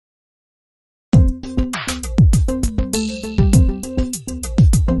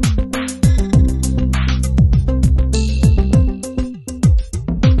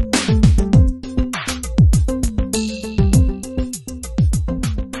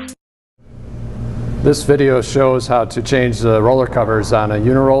This video shows how to change the roller covers on a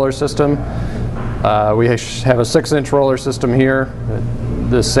Uni-Roller system. We have a 6-inch roller system here.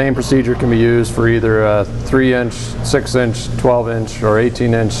 The same procedure can be used for either a 3-inch, 6-inch, 12-inch, or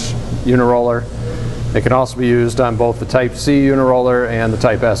 18-inch Uni-Roller. It can also be used on both the Type C Uni-Roller and the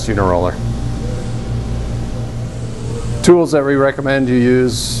Type S Uni-Roller. Tools that we recommend you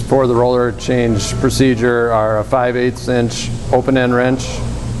use for the roller change procedure are a 5/8" open-end wrench,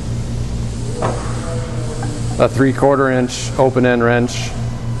 a 3/4" open-end wrench,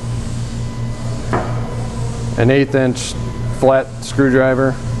 an 1/8" flat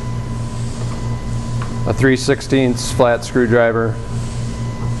screwdriver, a 3/16 flat screwdriver,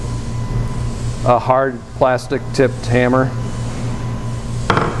 a hard plastic tipped hammer,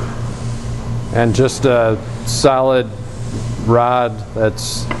 and just a solid rod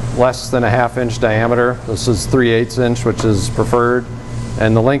that's less than a 1/2 inch diameter. This is 3/8", which is preferred,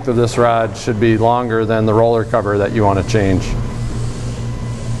 and the length of this rod should be longer than the roller cover that you want to change.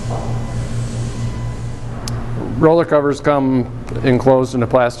 Roller covers come enclosed in a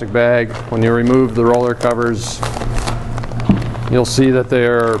plastic bag. When you remove the roller covers, you'll see that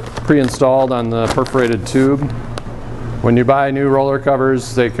they're pre-installed on the perforated tube. When you buy new roller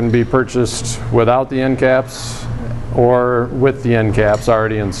covers, they can be purchased without the end caps or with the end caps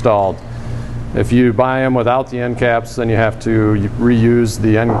already installed. If you buy them without the end caps, then you have to reuse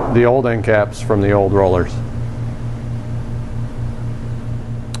the old end caps from the old rollers.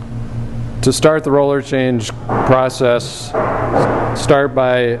 To start the roller change process, start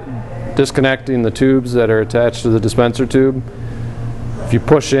by disconnecting the tubes that are attached to the dispenser tube. If you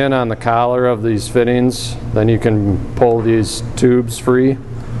push in on the collar of these fittings, then you can pull these tubes free.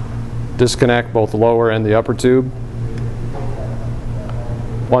 Disconnect both the lower and the upper tube.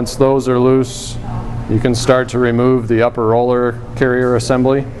 Once those are loose, you can start to remove the upper roller carrier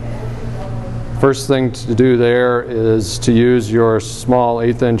assembly. First thing to do there is to use your small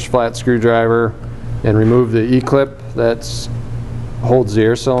 1/8" flat screwdriver and remove the E-clip that holds the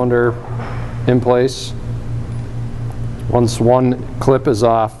air cylinder in place. Once one clip is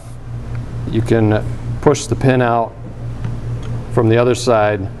off, you can push the pin out from the other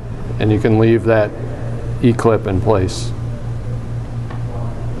side and you can leave that E-clip in place.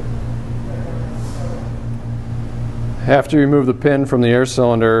 After you remove the pin from the air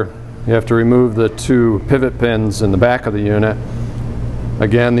cylinder, you have to remove the 2 pivot pins in the back of the unit.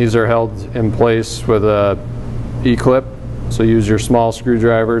 Again, these are held in place with a E-clip, so use your small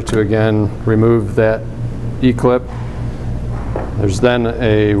screwdriver to again remove that E-clip. There's then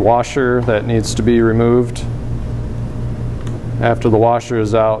a washer that needs to be removed. After the washer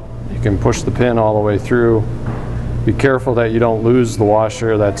is out, you can push the pin all the way through. Be careful that you don't lose the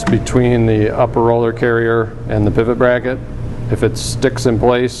washer that's between the upper roller carrier and the pivot bracket. If it sticks in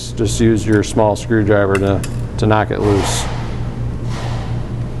place, just use your small screwdriver to knock it loose.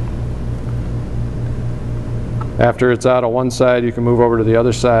 After it's out of one side, you can move over to the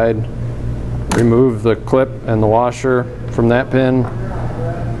other side. Remove the clip and the washer from that pin.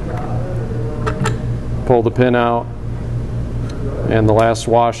 Pull the pin out and the last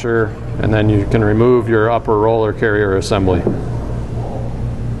washer, and then you can remove your upper roller carrier assembly.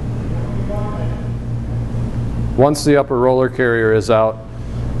 Once the upper roller carrier is out,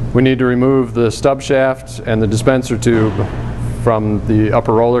 we need to remove the stub shaft and the dispenser tube from the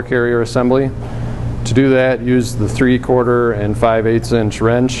upper roller carrier assembly. To do that, use the 3/4 and 5/8"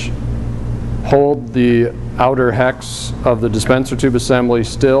 wrench. Hold the outer hex of the dispenser tube assembly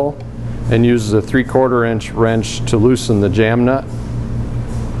still and use the 3/4" wrench to loosen the jam nut.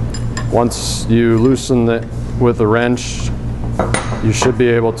 Once you loosen it with the wrench, you should be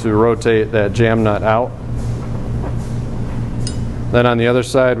able to rotate that jam nut out. Then on the other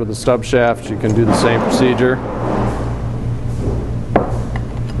side with the stub shaft, you can do the same procedure.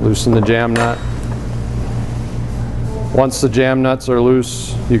 Loosen the jam nut. Once the jam nuts are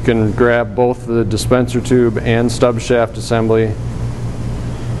loose, you can grab both the dispenser tube and stub shaft assembly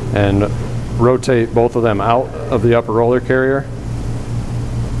and rotate both of them out of the upper roller carrier.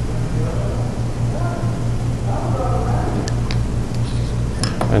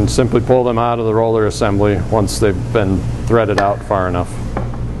 And simply pull them out of the roller assembly once they've been threaded out far enough.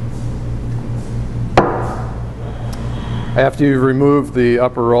 After you've removed the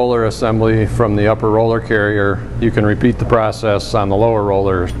upper roller assembly from the upper roller carrier, you can repeat the process on the lower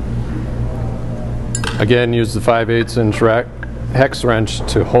roller. Again, use the 5/8" hex wrench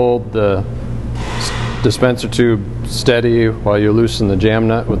to hold the dispenser tube steady while you loosen the jam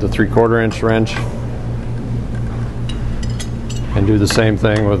nut with the 3/4" wrench. And do the same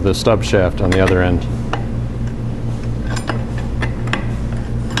thing with the stub shaft on the other end.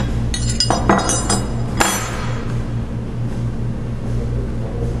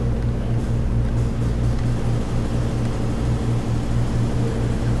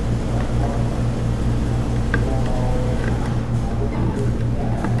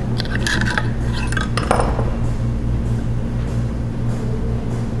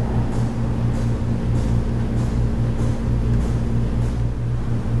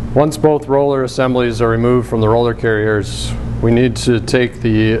 Once both roller assemblies are removed from the roller carriers, we need to take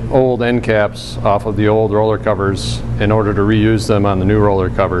the old end caps off of the old roller covers in order to reuse them on the new roller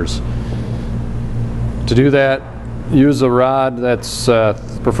covers. To do that, use a rod that's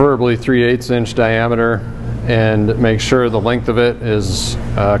preferably 3/8 inch diameter, and make sure the length of it is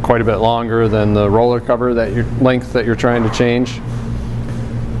quite a bit longer than the roller cover length that you're trying to change.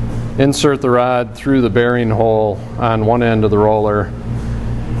 Insert the rod through the bearing hole on one end of the roller,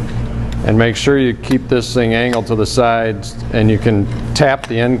 and make sure you keep this thing angled to the sides, and you can tap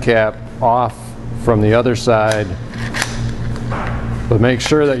the end cap off from the other side, but make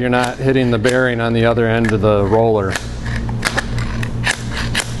sure that you're not hitting the bearing on the other end of the roller.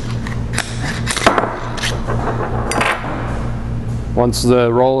 Once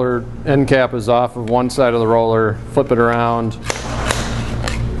the roller end cap is off of one side of the roller, flip it around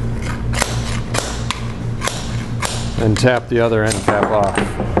and tap the other end cap off.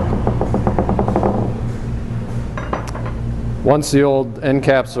 Once the old end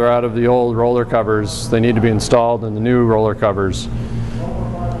caps are out of the old roller covers, they need to be installed in the new roller covers.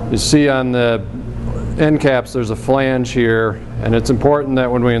 You see on the end caps there's a flange here, and it's important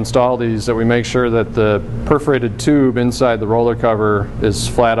that when we install these that we make sure that the perforated tube inside the roller cover is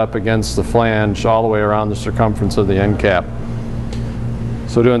flat up against the flange all the way around the circumference of the end cap.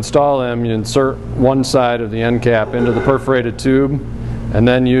 So to install them, you insert one side of the end cap into the perforated tube, and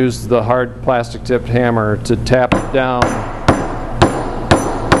then use the hard plastic tipped hammer to tap down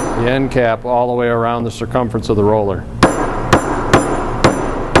the end cap all the way around the circumference of the roller.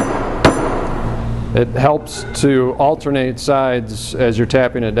 It helps to alternate sides as you're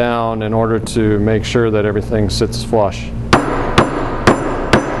tapping it down in order to make sure that everything sits flush.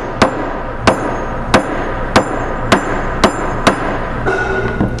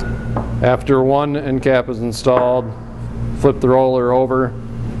 After one end cap is installed, flip the roller over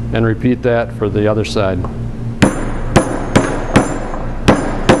and repeat that for the other side.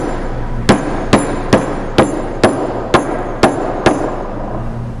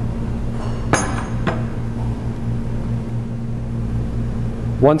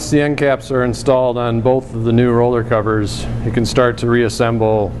 Once the end caps are installed on both of the new roller covers, you can start to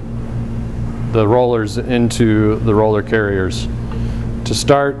reassemble the rollers into the roller carriers. To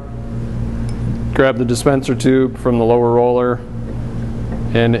start, grab the dispenser tube from the lower roller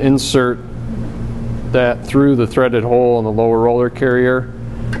and insert that through the threaded hole in the lower roller carrier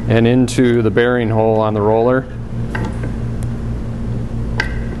and into the bearing hole on the roller,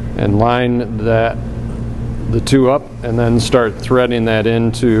 and line the two up, and then start threading that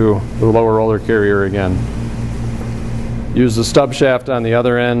into the lower roller carrier again. Use the stub shaft on the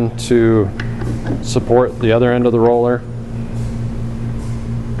other end to support the other end of the roller.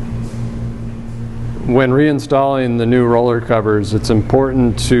 When reinstalling the new roller covers, it's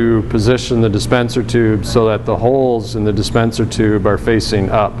important to position the dispenser tube so that the holes in the dispenser tube are facing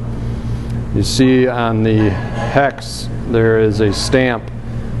up. You see on the hex there is a stamp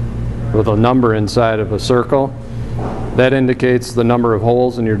with a number inside of a circle. That indicates the number of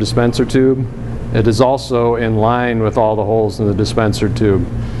holes in your dispenser tube. It is also in line with all the holes in the dispenser tube.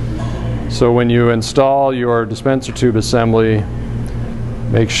 So when you install your dispenser tube assembly,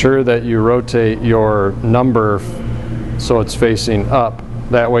 make sure that you rotate your number so it's facing up.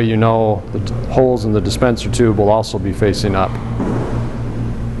 That way you know the holes in the dispenser tube will also be facing up.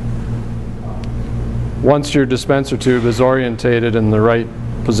 Once your dispenser tube is orientated in the right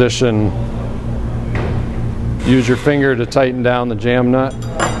position, use your finger to tighten down the jam nut.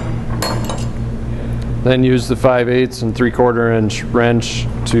 Then use the 5/8 and 3/4 inch wrench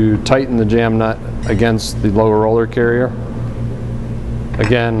to tighten the jam nut against the lower roller carrier.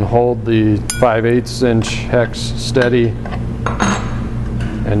 Again, hold the 5/8 inch hex steady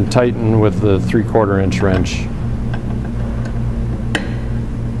and tighten with the 3/4 inch wrench.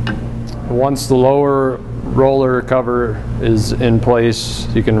 Once the lower roller cover is in place,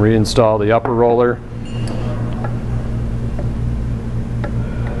 you can reinstall the upper roller.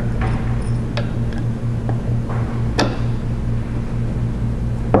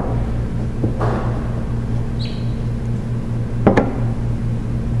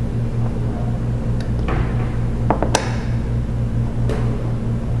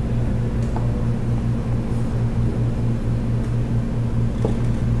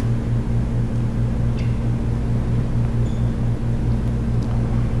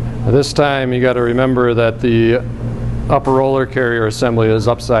 This time you got to remember that the upper roller carrier assembly is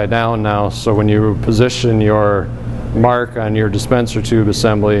upside down now, so when you position your mark on your dispenser tube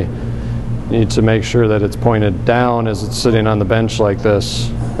assembly, you need to make sure that it's pointed down as it's sitting on the bench like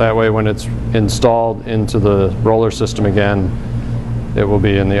this. That way when it's installed into the roller system again, it will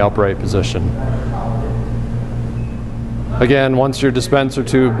be in the upright position. Again, once your dispenser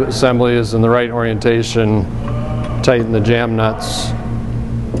tube assembly is in the right orientation, tighten the jam nuts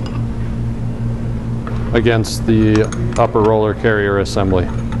against the upper roller carrier assembly.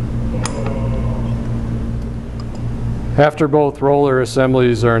 After both roller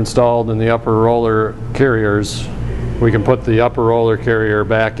assemblies are installed in the upper roller carriers, we can put the upper roller carrier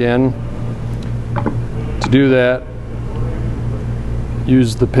back in. To do that,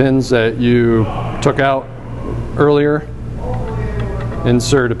 use the pins that you took out earlier.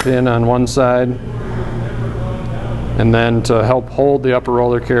 Insert a pin on one side, and then to help hold the upper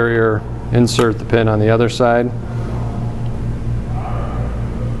roller carrier, insert the pin on the other side.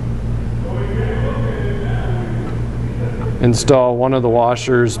 Install one of the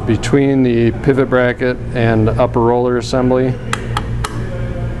washers between the pivot bracket and upper roller assembly.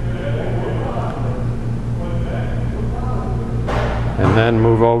 And then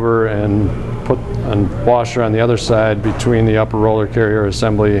move over and put a washer on the other side between the upper roller carrier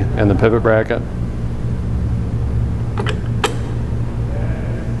assembly and the pivot bracket.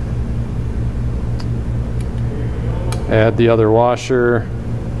 Add the other washer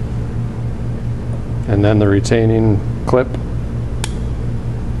and then the retaining clip,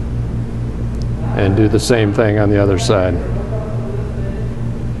 and do the same thing on the other side.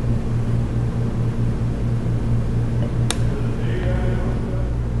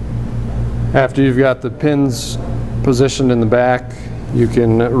 After you've got the pins positioned in the back, you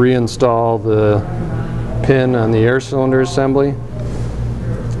can reinstall the pin on the air cylinder assembly.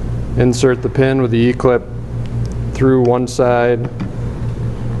 Insert the pin with the E-clip through one side.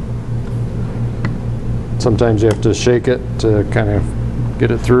 Sometimes you have to shake it to kind of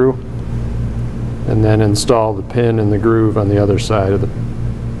get it through, and then install the pin in the groove on the other side of the.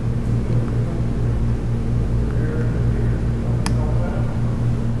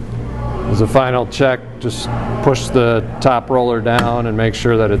 As a final check, just push the top roller down and make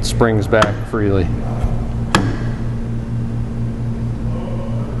sure that it springs back freely.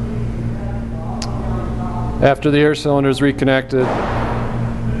 After the air cylinder is reconnected,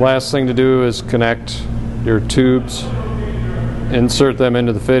 last thing to do is connect your tubes. Insert them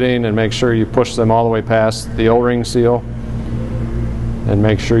into the fitting and make sure you push them all the way past the O-ring seal. And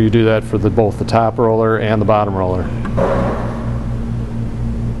make sure you do that for both the top roller and the bottom roller.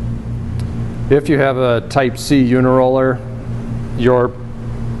 If you have a Type C Uni-Roller, your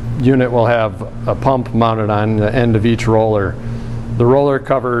unit will have a pump mounted on the end of each roller. The roller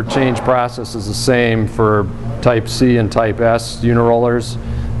cover change process is the same for Type C and Type S Uni-Rollers.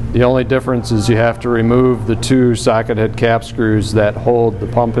 The only difference is you have to remove the two socket head cap screws that hold the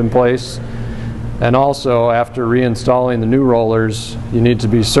pump in place. And also, after reinstalling the new rollers, you need to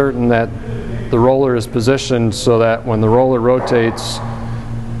be certain that the roller is positioned so that when the roller rotates,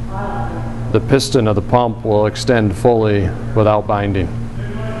 the piston of the pump will extend fully without binding.